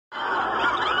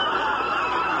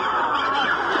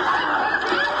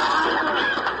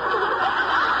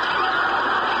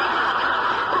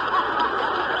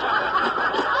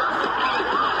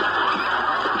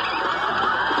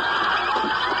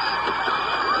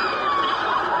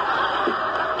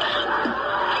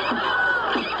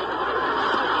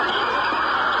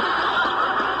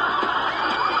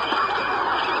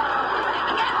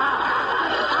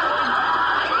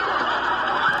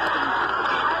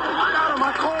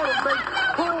make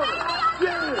pull it.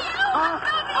 Yeah. I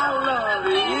love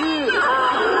it.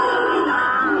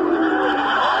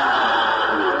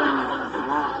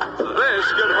 This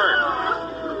could hurt.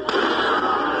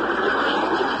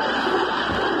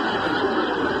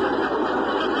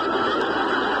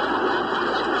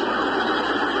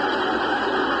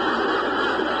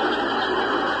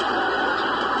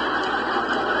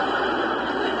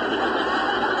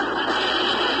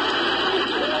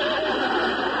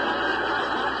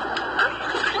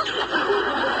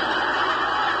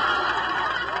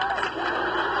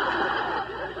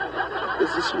 Is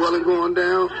this swelling going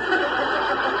down?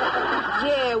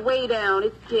 Yeah, way down.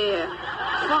 It's there.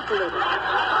 Fuck a little.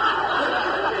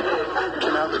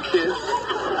 Can I have a kiss?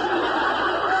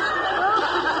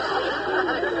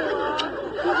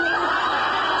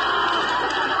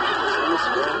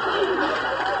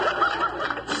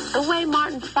 The way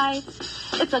Martin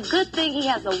fights, it's a good thing he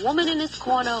has a woman in his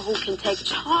corner who can take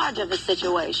charge of a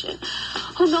situation,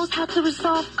 who knows how to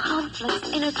resolve conflicts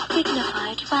in a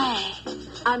dignified way.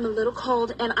 I'm a little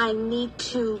cold, and I need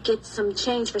to get some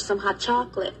change for some hot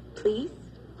chocolate, please.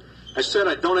 I said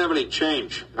I don't have any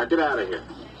change. Now get out of here.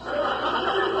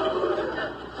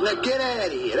 Now get out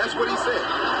of here. That's what he said.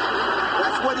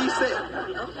 That's what he said.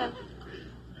 Okay.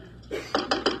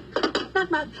 Knock,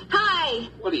 knock. Hi.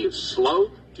 What are you, slow?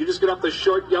 Did you just get off the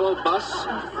short yellow bus?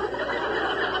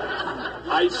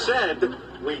 I said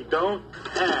we don't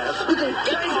have...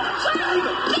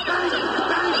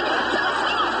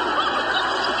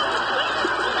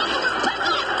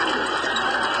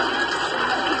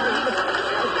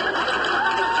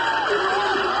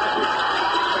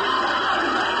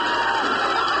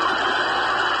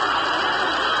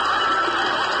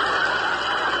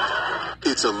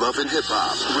 It's a Love and Hip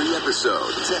Hop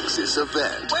 3-episode Texas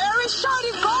event. Where is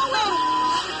Shorty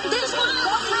going? This one.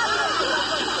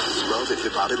 Love and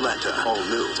Hip Hop Atlanta. All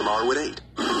new tomorrow at 8.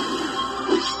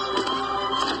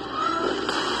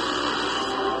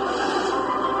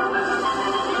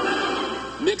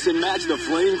 Mix and match the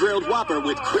flame grilled Whopper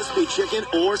with crispy chicken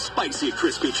or spicy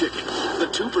crispy chicken. The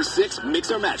 2 for $6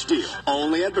 mix or match deal.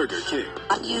 Only at Burger King.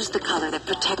 I use the color that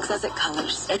protects as it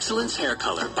colors. Excellence Hair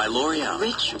Color by L'Oreal.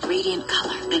 Rich, radiant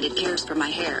color, and it cares for my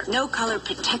hair. No color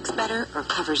protects better or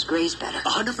covers grays better.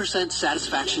 100%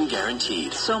 satisfaction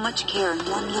guaranteed. So much care in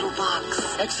one little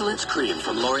box. Excellence Cream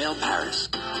from L'Oreal Paris.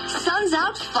 Sun's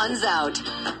out, fun's out.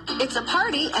 It's a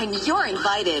party and you're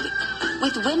invited.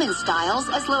 With women's styles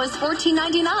as low as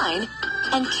 $14.99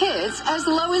 and kids as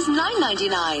low as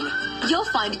 $9.99. You'll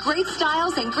find great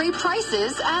styles and great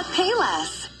prices at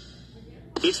Payless.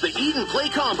 It's the Eat and Play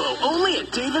combo only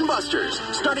at Dave & Buster's.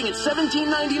 Starting at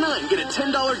 $17.99, get a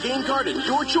 $10 game card and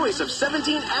your choice of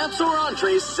 17 apps or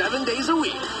entrees 7 days a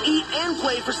week. Eat and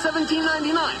play for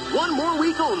 $17.99. One more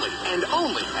week only, and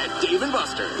only at Dave &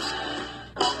 Buster's.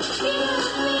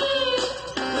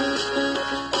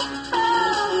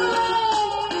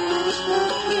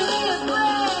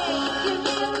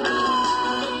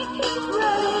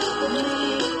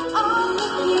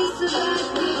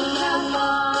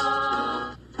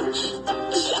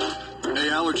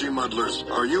 Allergy muddlers,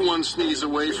 are you one sneeze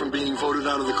away from being voted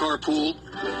out of the carpool?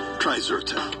 Try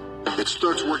Zyrtec. It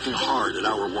starts working hard at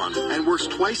hour 1 and works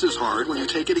twice as hard when you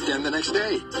take it again the next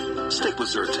day. Stick with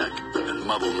Zyrtec and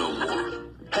muddle no more.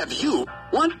 Have you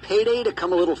want payday to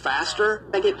come a little faster?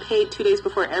 I get paid 2 days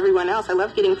before everyone else. I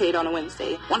love getting paid on a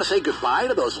Wednesday. Want to say goodbye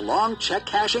to those long check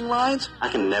cashing lines? I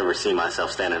can never see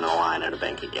myself standing in a line at a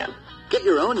bank again. Get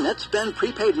your own NetSpend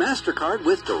prepaid MasterCard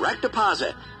with direct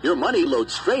deposit. Your money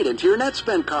loads straight into your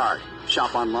NetSpend card.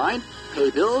 Shop online, pay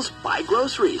bills, buy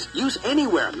groceries. Use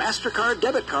anywhere MasterCard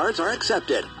debit cards are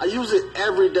accepted. I use it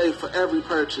every day for every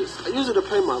purchase. I use it to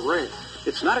pay my rent.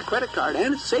 It's not a credit card,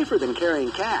 and it's safer than carrying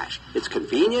cash. It's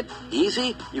convenient,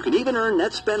 easy. You can even earn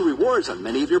NetSpend rewards on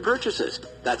many of your purchases.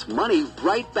 That's money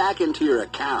right back into your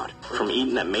account. From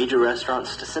eating at major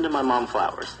restaurants to sending my mom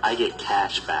flowers, I get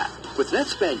cash back. With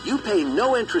NetSpend, you pay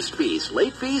no interest fees,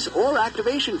 late fees, or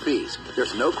activation fees.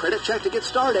 There's no credit check to get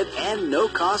started and no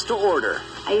cost to order.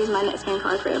 I use my NetSpend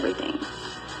card for everything.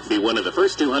 Be one of the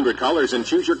first 200 callers and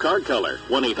choose your card color.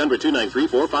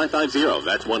 1-800-293-4550.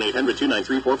 That's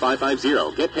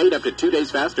 1-800-293-4550. Get paid up to 2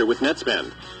 days faster with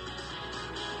NetSpend.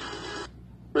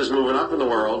 Is moving up in the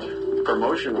world,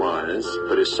 promotion-wise,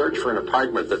 but his search for an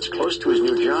apartment that's close to his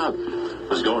new job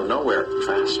was going nowhere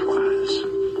fast-wise.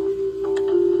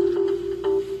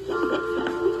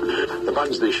 The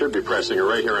buttons they should be pressing are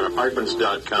right here on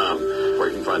apartments.com, where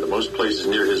you can find the most places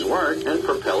near his work and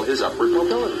propel his upward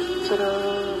mobility.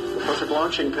 Ta-da! The perfect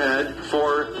launching pad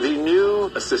for the new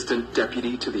Assistant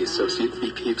Deputy to the Associate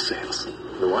VP of Sales.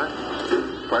 The what?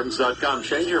 Apartments.com.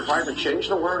 Change your apartment, change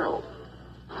the world.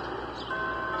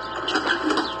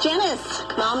 Janice,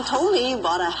 Mom told me you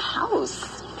bought a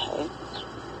house. Okay.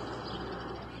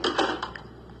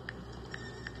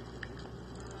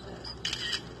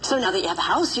 So now that you have a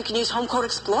house, you can use Home Court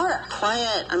Explorer.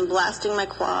 Quiet. I'm blasting my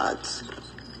quads.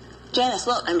 Janice,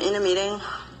 look. I'm in a meeting.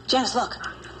 Janice, look.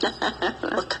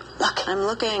 Look. I'm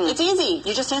looking. It's easy.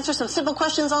 You just answer some simple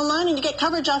questions online and you get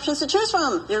coverage options to choose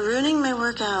from. You're ruining my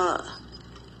workout.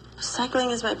 Cycling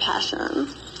is my passion.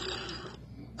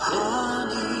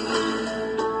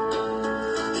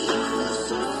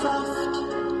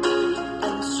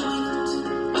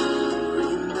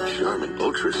 Charmin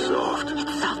Ultra Soft.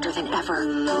 It's softer than ever.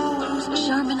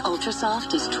 Charmin Ultra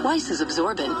Soft is twice as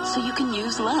absorbent, so you can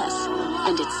use less.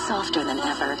 And it's softer than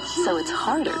ever, so it's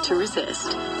harder to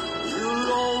resist.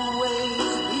 You'll always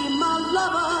be my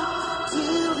lover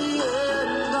till the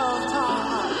end of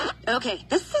time. Okay,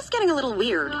 this is getting a little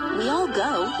weird. We all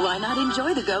go. Why not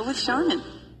enjoy the go with Charmin?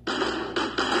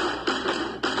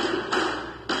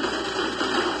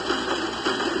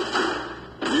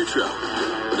 Nutro.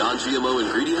 Non-GMO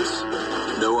ingredients,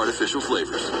 no artificial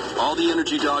flavors. All the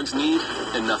energy dogs need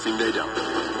and nothing they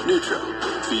don't. Nutro.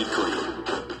 Feed clean.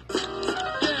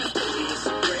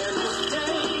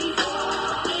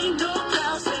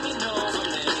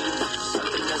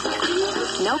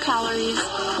 No calories,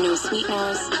 no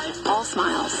sweeteners, all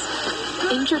smiles.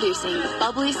 Introducing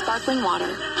bubbly sparkling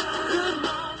water.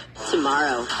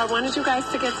 Tomorrow. I wanted you guys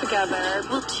to get together.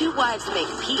 Will two wives make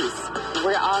peace?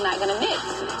 We're all not gonna mix.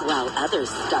 While others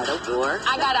start a war.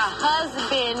 I got a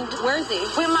husband. Where's he?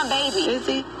 With my baby. Is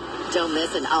he? Don't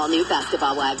miss an all-new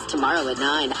Basketball Wives tomorrow at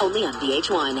 9, only on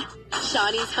VH1.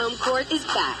 Shawnee's Home Court is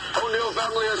back. O'Neill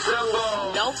family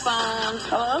assemble. No phones.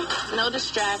 Hello? No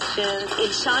distractions.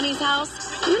 In Shawnee's house,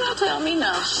 You don't tell me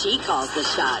no. she calls the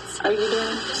shots. Are you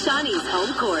doing? Shawnee's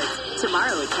Home Court,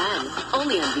 tomorrow at 10,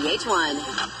 only on VH1.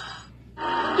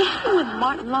 You hang with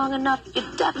Martin long enough, you're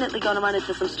definitely going to run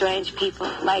into some strange people,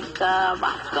 like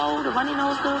Roscoe, the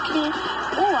runny-nosed little kid,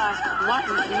 or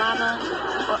Martin's mama,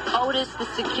 or Otis, the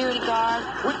security guard.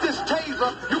 With this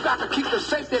taser, you got to keep the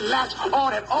safety latch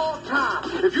on at all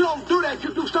times. If you don't do that,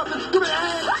 you do something stupid.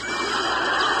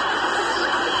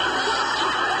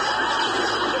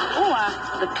 Or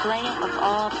the player of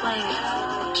all players,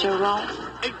 Jerome.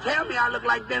 They tell me I look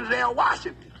like Denzel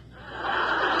Washington.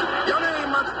 Your name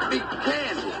must be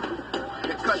Candy,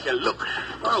 because you look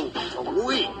so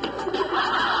weak.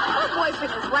 Her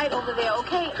boyfriend is right over there,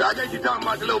 okay? So I guess you're talking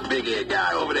about the little big-head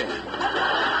guy over there.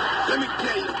 Let me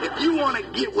tell you, if you want to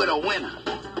get with a winner,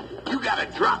 you got to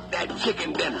drop that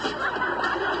chicken dinner.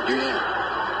 Yeah.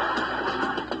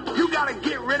 You got to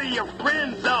get rid of your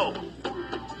friends, though,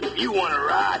 if you want to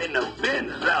ride in the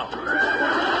Benz, though.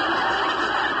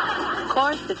 Of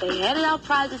course, if they handed out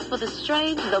prizes for the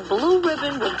strange, the blue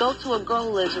ribbon would go to a girl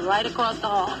who lives right across the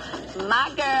hall. My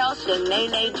girl,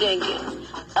 Shanae Jenkins.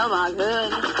 Oh, my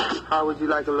goodness. How would you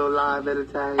like a little live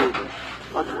entertainment?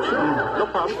 No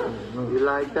problem. You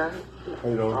like that?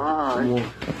 All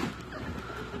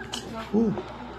right.